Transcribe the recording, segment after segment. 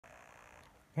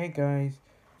Hey guys,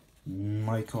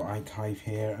 Michael Archive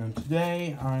here, and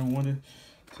today I want to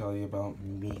tell you about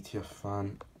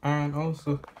mediafan, and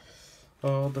also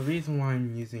the reason why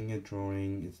I'm using a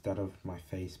drawing instead of my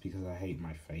face because I hate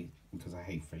my face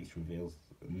face reveals.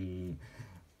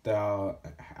 I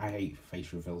hate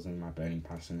face reveals in my burning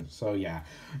passion. So yeah.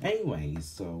 Anyways,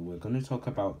 so we're gonna talk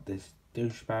about this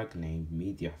douchebag named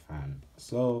mediafan.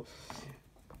 So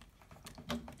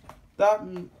that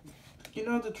you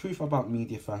know the truth about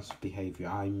mediafan's behaviour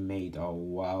I made a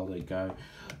while ago.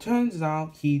 Turns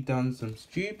out he done some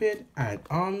stupid and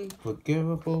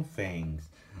unforgivable things,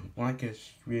 like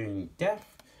spewing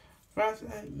death threats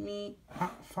at me,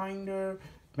 Finder,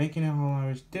 making a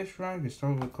hilarious diss track,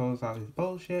 historical calls out his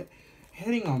bullshit,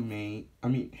 hitting on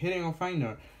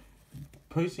Finder,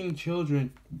 posting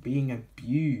children being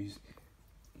abused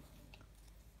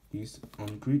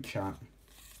on group chat,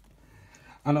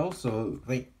 and also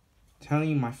like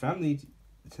telling my family,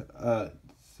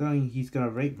 saying he's gonna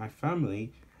rape my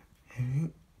family,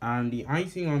 and the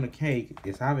icing on the cake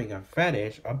is having a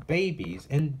fetish of babies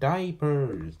in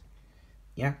diapers.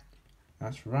 Yeah,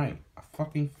 that's right, a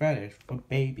fucking fetish for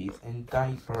babies in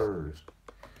diapers.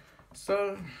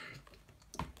 So,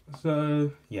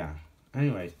 yeah.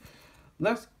 Anyways,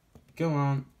 let's go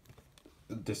on.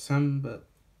 December.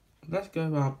 Let's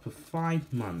go up for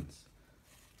 5 months.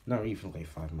 Not even like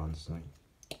 5 months, like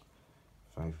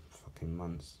 5 fucking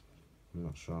months. I'm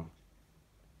not sure.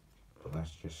 But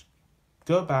let's just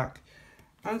go back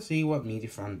and see what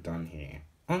mediafan done here.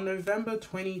 On November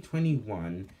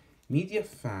 2021,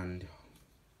 mediafan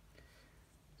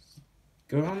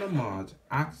go on the mod,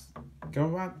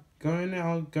 go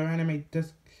animate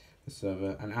this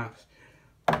server and ask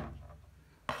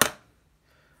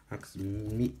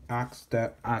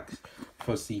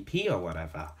for CP or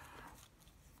whatever.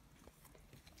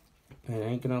 I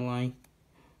ain't gonna lie,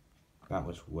 that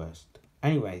was worst.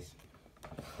 Anyways,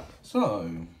 so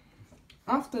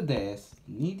after this,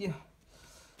 media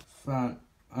fan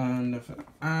and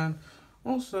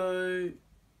also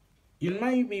you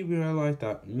made me realize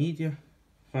that media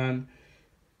fan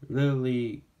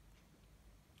literally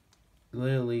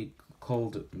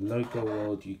called Logo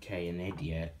World UK an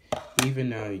idiot, even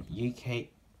though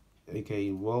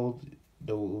the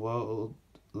world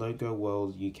Logo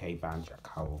World UK banned Jack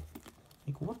Howell.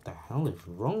 Like, what the hell is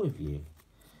wrong with you?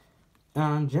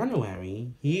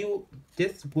 January,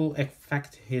 this will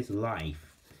affect his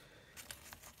life.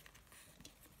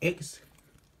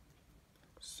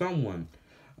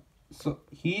 So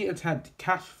he attempted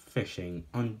cash fishing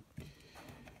and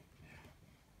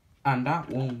that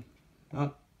will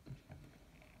not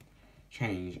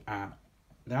change.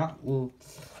 That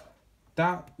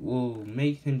will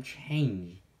make him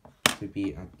change to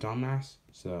be a dumbass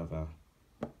server.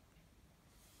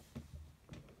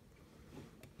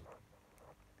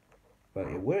 But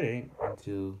it wouldn't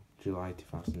until July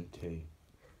 2002.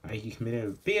 He committed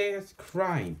a big ass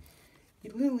crime. He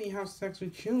literally has sex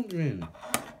with children.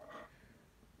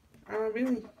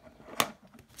 Really?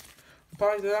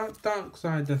 By the dark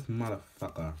side, this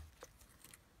motherfucker.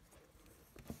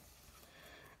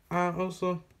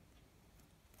 Also,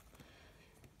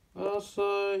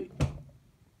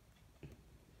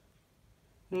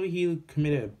 he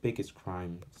committed a biggest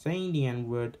crime, saying the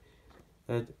N-word,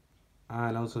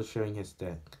 and also showing his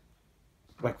dick,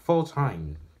 like 4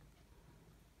 times.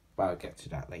 But I'll get to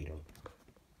that later.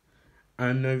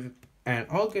 And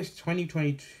August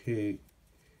 2022,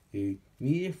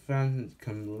 mediafan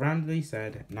randomly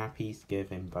said nappies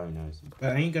give him bonus.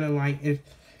 But I ain't gonna lie, it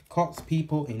cops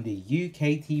people in the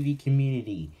UK TV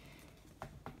community.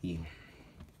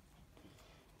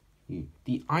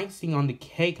 The icing on the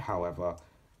cake, however,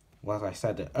 as I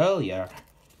said earlier,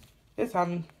 is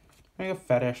having a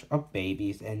fetish of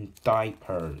babies in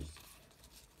diapers.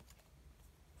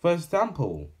 For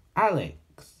example,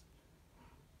 Alex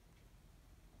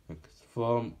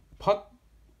from Pot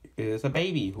is a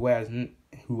baby who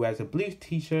wears a blue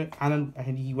t-shirt and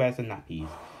he wears a nappies.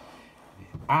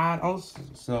 And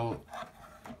also,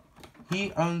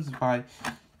 he owns by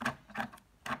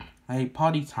a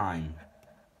potty time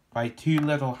by 2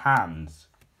 little hands,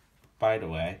 by the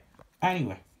way.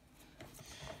 Anyway,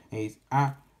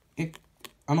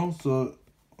 and also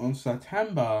on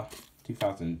September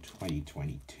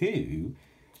 2022,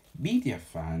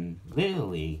 mediafan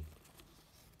literally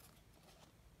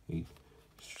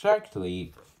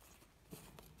strictly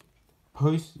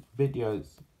post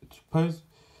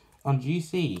on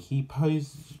GC. He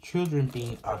posts children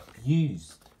being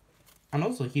abused, and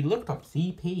also he looked up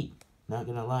CP. Not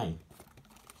gonna lie.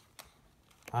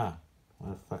 What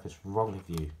the fuck is wrong with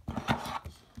you?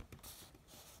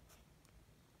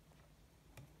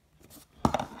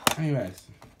 Anyways,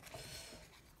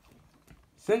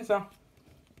 since that,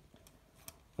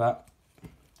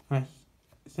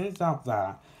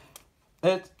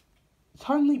 it's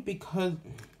suddenly because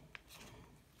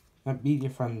a media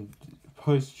fan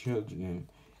post children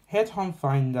hit on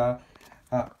Finder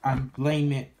and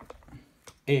blame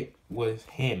it was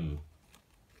him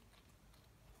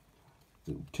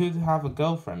to have a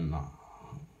girlfriend now.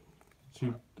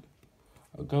 To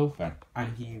a girlfriend,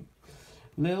 and he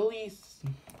literally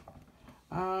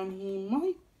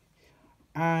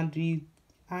he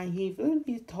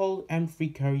literally told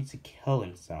M3 Curry to kill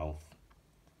himself,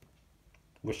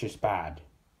 which is bad.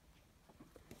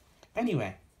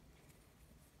 Anyway,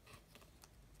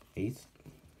 he's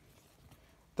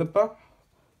the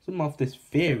bottom of this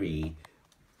theory.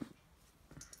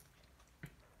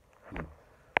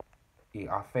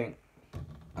 I think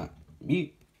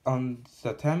on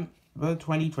September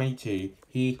 2022,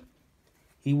 he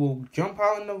will jump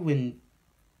out in the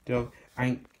window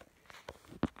and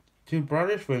to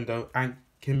brother's window and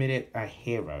committed a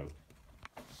hero,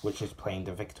 which is playing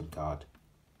the victim card.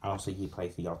 And also he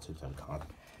plays the autism card.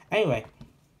 Anyway,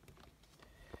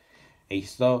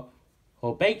 so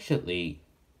basically,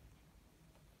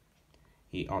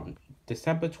 on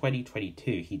December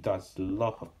 2022, he does a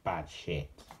lot of bad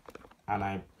shit.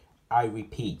 And I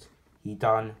repeat, he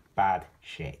done bad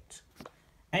shit.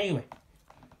 Anyway,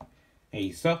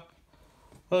 so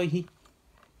he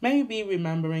may be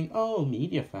remembering,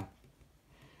 mediafan,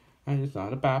 and he's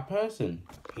not a bad person.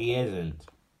 He isn't.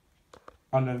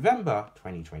 On November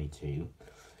 2022,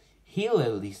 he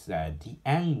literally said the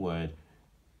N-word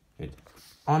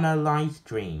on a live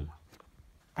stream.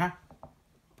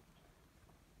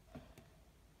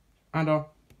 And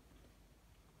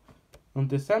on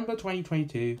December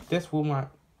 2022, this will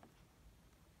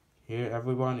hear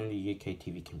everyone in the UK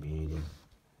TV community.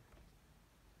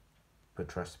 But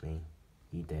trust me,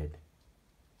 he did.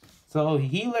 So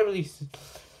he literally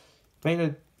made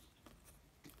an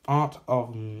art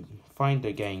of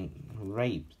Finder getting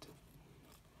raped.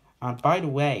 And by the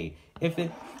way, if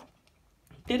it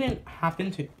didn't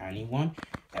happen to anyone,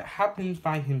 it happened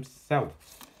by himself.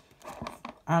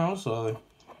 And also,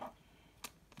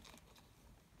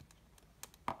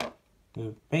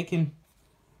 making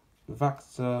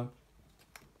Vaxxer,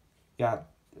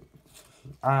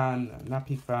 and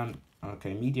Nappy fan,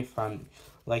 media fan,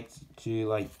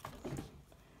 to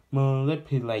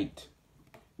manipulate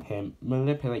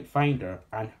Finder,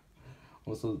 and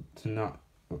also to not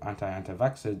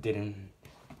anti-vaxxer didn't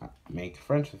make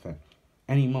friends with him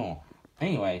anymore.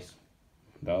 Anyways,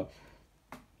 though,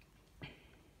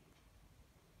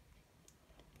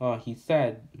 he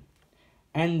said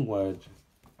N-word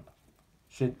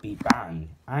should be banned,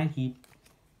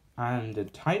 and the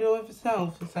title of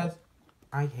itself says,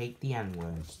 I hate the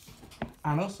N-words.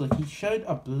 And also, he showed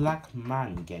a black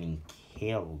man getting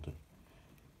killed.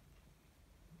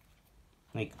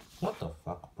 What the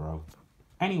fuck, bro?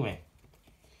 Anyway,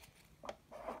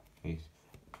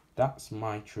 that's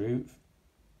my truth.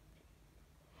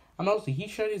 And also, he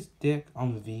showed his dick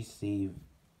on VC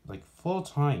 4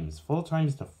 times. 4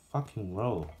 times the fucking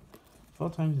row.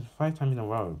 5 times in a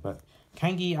row. But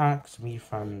Kangi asked me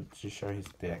to show his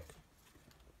dick.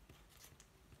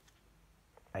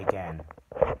 Again.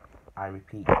 I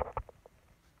repeat.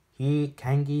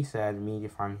 Kangi said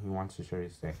mediafan he wants to show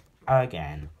his dick.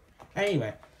 Again.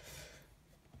 Anyway.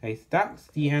 That's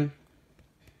the end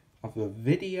of the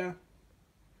video.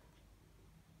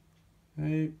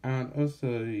 And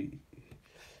also,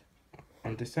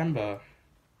 on December,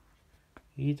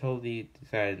 he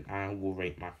said, I will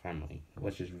rape my family,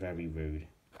 which is very rude.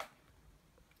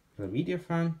 The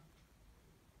mediafan,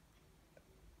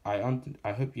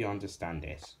 I hope you understand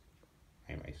this.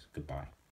 Anyways, goodbye.